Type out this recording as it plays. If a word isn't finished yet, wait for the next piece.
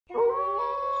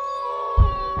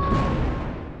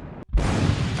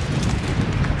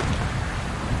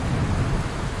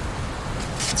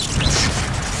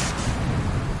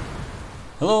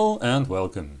Hello and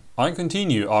welcome. I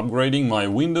continue upgrading my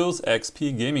Windows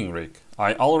XP gaming rig.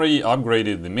 I already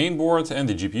upgraded the mainboard and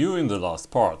the GPU in the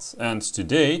last parts, and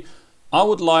today I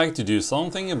would like to do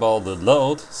something about the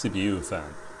loud CPU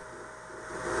fan.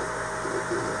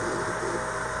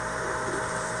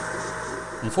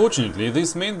 Unfortunately,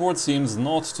 this mainboard seems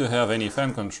not to have any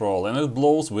fan control and it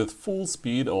blows with full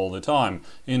speed all the time,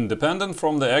 independent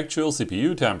from the actual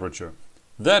CPU temperature.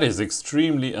 That is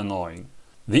extremely annoying.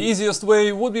 The easiest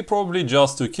way would be probably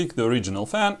just to kick the original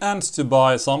fan and to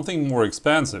buy something more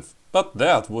expensive, but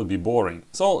that would be boring.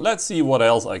 So let's see what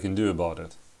else I can do about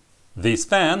it. This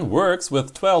fan works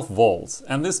with 12 volts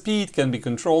and the speed can be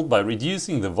controlled by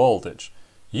reducing the voltage.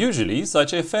 Usually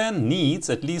such a fan needs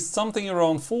at least something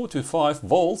around 4 to 5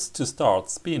 volts to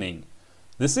start spinning.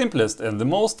 The simplest and the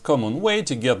most common way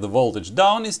to get the voltage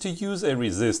down is to use a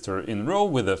resistor in row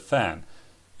with a fan.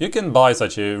 You can buy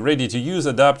such a ready-to-use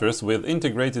adapters with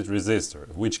integrated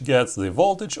resistor, which gets the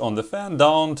voltage on the fan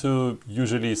down to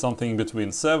usually something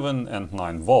between 7 and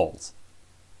 9 volts.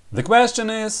 The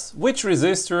question is, which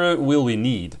resistor will we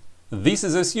need? This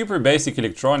is a super basic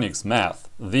electronics math.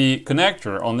 The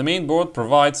connector on the mainboard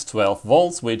provides 12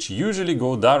 volts, which usually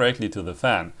go directly to the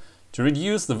fan. To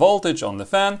reduce the voltage on the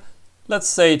fan, let's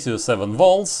say to 7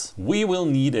 volts, we will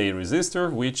need a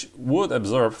resistor which would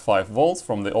absorb 5 volts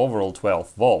from the overall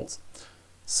 12 volts.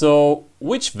 So,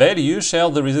 which value shall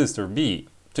the resistor be?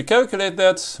 To calculate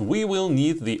that, we will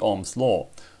need the Ohm's law.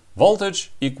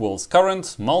 Voltage equals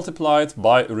current multiplied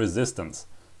by resistance.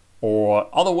 Or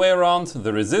other way around,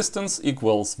 the resistance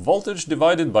equals voltage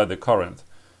divided by the current.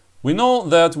 We know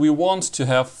that we want to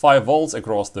have 5 volts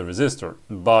across the resistor,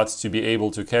 but to be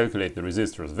able to calculate the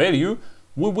resistor's value,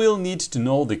 we will need to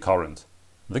know the current.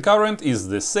 The current is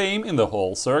the same in the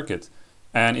whole circuit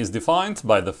and is defined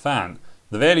by the fan.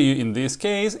 The value in this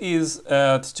case is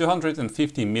at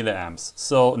 250 milliamps.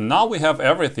 So now we have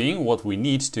everything what we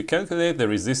need to calculate the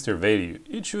resistor value.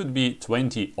 It should be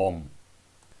 20 ohm.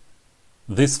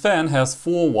 This fan has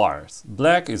 4 wires.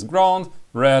 Black is ground,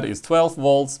 red is 12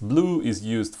 volts, blue is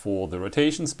used for the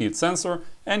rotation speed sensor,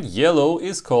 and yellow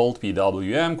is called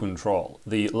PWM control.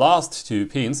 The last 2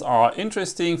 pins are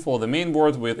interesting for the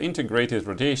mainboard with integrated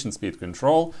rotation speed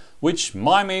control, which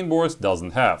my mainboard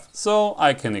doesn't have, so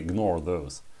I can ignore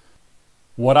those.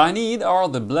 What I need are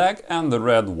the black and the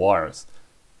red wires.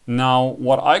 Now,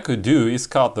 what I could do is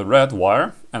cut the red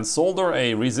wire and solder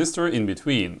a resistor in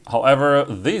between. However,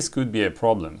 this could be a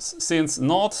problem, since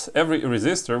not every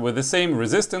resistor with the same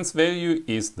resistance value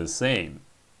is the same.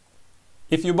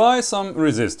 If you buy some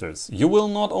resistors, you will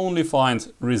not only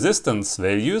find resistance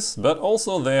values, but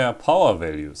also their power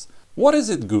values. What is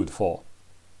it good for?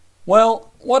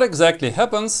 Well, what exactly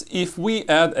happens if we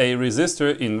add a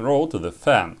resistor in row to the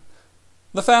fan?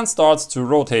 The fan starts to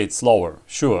rotate slower,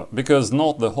 sure, because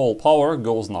not the whole power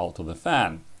goes now to the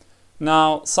fan.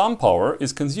 Now, some power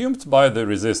is consumed by the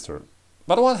resistor.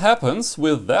 But what happens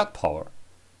with that power?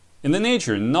 In the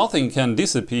nature, nothing can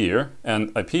disappear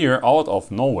and appear out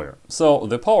of nowhere, so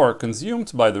the power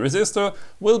consumed by the resistor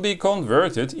will be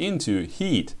converted into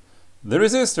heat. The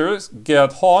resistors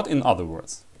get hot, in other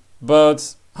words.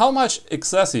 But how much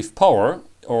excessive power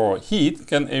or heat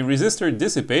can a resistor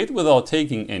dissipate without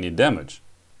taking any damage?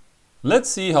 Let's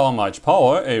see how much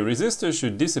power a resistor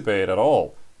should dissipate at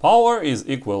all. Power is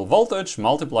equal voltage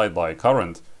multiplied by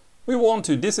current. We want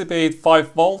to dissipate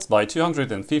 5 volts by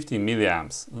 250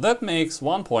 milliamps. That makes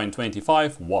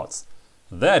 1.25 watts.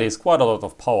 That is quite a lot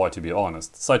of power, to be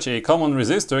honest. Such a common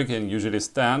resistor can usually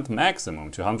stand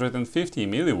maximum 250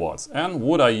 milliwatts, and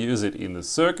would I use it in the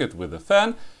circuit with a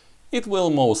fan, it will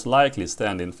most likely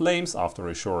stand in flames after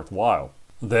a short while.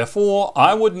 Therefore,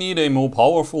 I would need a more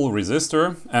powerful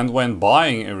resistor, and when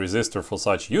buying a resistor for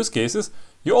such use cases,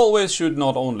 you always should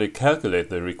not only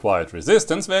calculate the required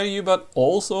resistance value, but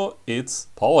also its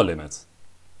power limits.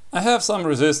 I have some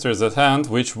resistors at hand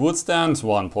which would stand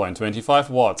 1.25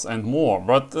 watts and more,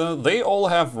 but they all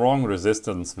have wrong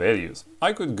resistance values.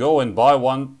 I could go and buy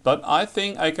one, but I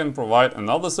think I can provide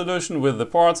another solution with the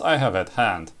parts I have at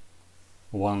hand.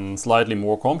 One slightly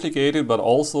more complicated but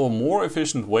also more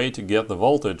efficient way to get the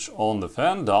voltage on the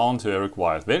fan down to a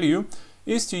required value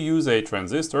is to use a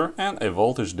transistor and a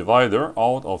voltage divider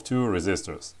out of 2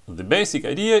 resistors. The basic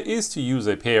idea is to use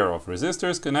a pair of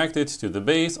resistors connected to the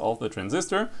base of the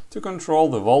transistor to control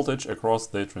the voltage across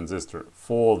the transistor.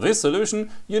 For this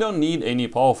solution, you don't need any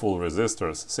powerful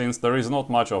resistors, since there is not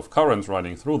much of current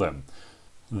running through them.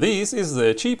 This is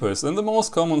the cheapest and the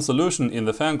most common solution in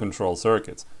the fan control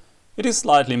circuits. It is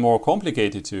slightly more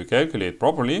complicated to calculate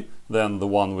properly than the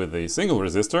one with a single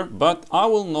resistor, but I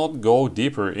will not go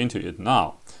deeper into it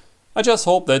now. I just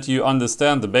hope that you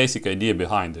understand the basic idea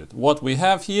behind it. What we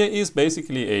have here is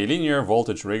basically a linear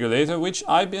voltage regulator, which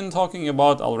I've been talking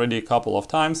about already a couple of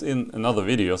times in other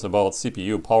videos about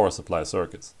CPU power supply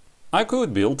circuits. I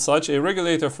could build such a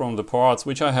regulator from the parts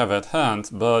which I have at hand,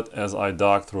 but as I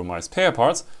dug through my spare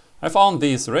parts, I found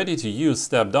these ready-to-use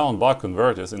step-down buck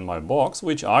converters in my box,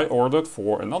 which I ordered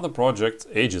for another project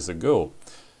ages ago.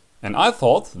 And I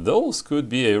thought those could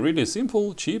be a really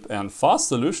simple, cheap and fast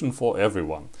solution for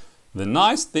everyone. The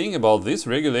nice thing about this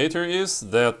regulator is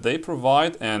that they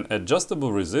provide an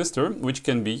adjustable resistor which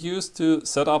can be used to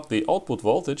set up the output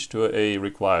voltage to a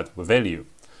required value.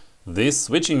 These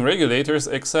switching regulators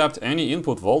accept any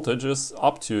input voltages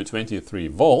up to 23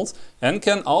 volts and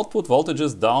can output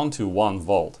voltages down to 1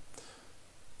 volt.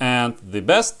 And the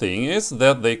best thing is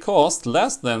that they cost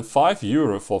less than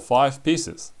 €5 for 5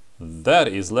 pieces. That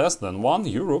is less than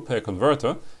 €1 per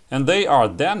converter, and they are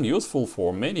damn useful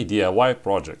for many DIY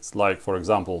projects, like for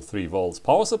example 3 volts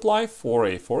power supply for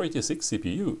a 486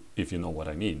 CPU, if you know what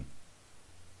I mean.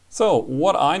 So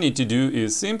what I need to do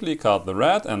is simply cut the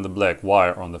red and the black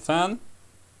wire on the fan,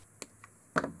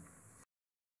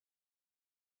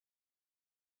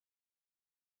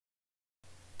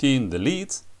 tin the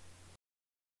leads,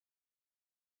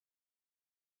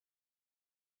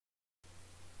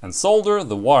 and solder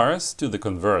the wires to the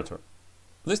converter.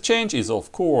 This change is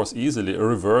of course easily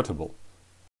revertible.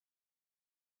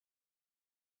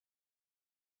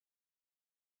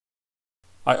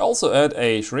 I also add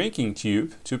a shrinking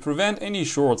tube to prevent any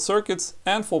short circuits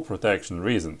and for protection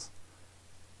reasons.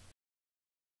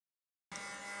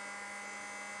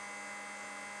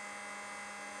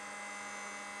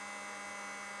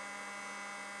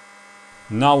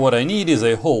 Now what I need is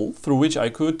a hole through which I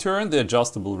could turn the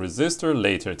adjustable resistor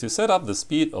later to set up the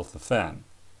speed of the fan.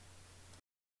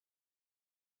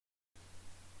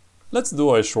 Let's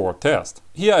do a short test.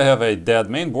 Here I have a dead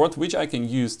mainboard which I can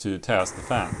use to test the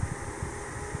fan.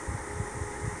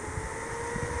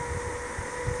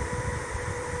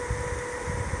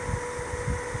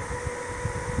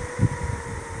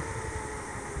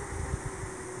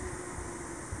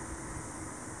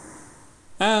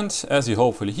 And as you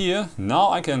hopefully hear,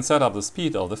 now I can set up the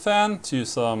speed of the fan to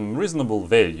some reasonable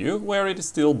value where it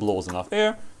still blows enough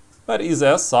air, but is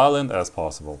as silent as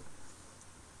possible.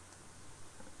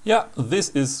 Yeah, this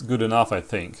is good enough I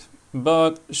think,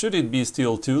 but should it be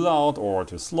still too loud or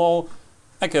too slow,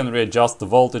 I can readjust the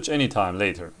voltage anytime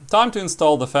later. Time to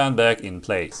install the fan back in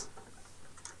place.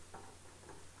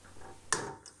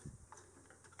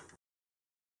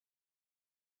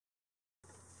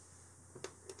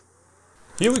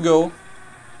 Here we go.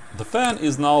 The fan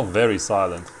is now very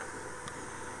silent.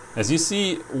 As you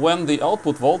see, when the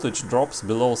output voltage drops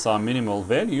below some minimal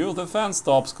value, the fan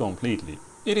stops completely.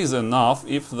 It is enough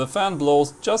if the fan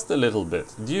blows just a little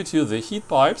bit. Due to the heat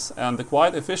pipes and the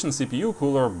quite efficient CPU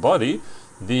cooler body,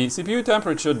 the CPU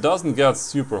temperature doesn't get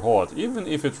super hot, even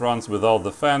if it runs without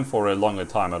the fan for a longer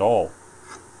time at all.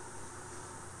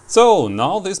 So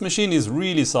now this machine is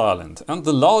really silent, and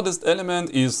the loudest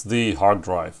element is the hard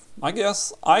drive. I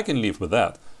guess I can live with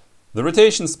that. The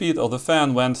rotation speed of the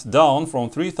fan went down from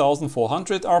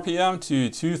 3400 RPM to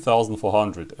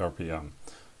 2400 RPM.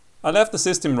 I left the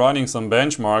system running some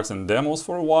benchmarks and demos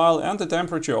for a while, and the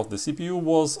temperature of the CPU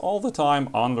was all the time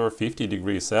under 50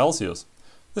 degrees Celsius.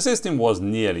 The system was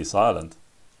nearly silent.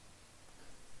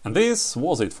 And this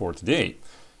was it for today.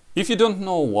 If you don't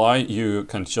know why you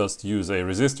can just use a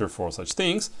resistor for such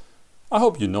things, I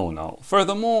hope you know now.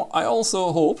 Furthermore, I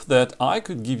also hope that I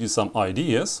could give you some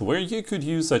ideas where you could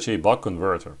use such a buck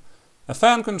converter. A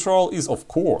fan control is of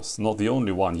course not the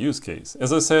only one use case.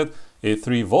 As I said, a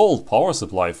 3-volt power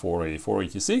supply for a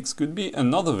 486 could be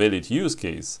another valid use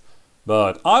case.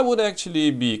 But I would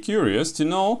actually be curious to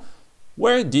know,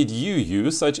 where did you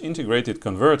use such integrated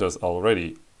converters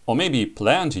already? Or maybe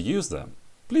plan to use them?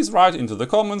 Please write into the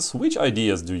comments which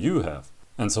ideas do you have.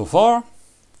 And so far,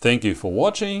 thank you for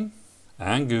watching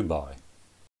and goodbye.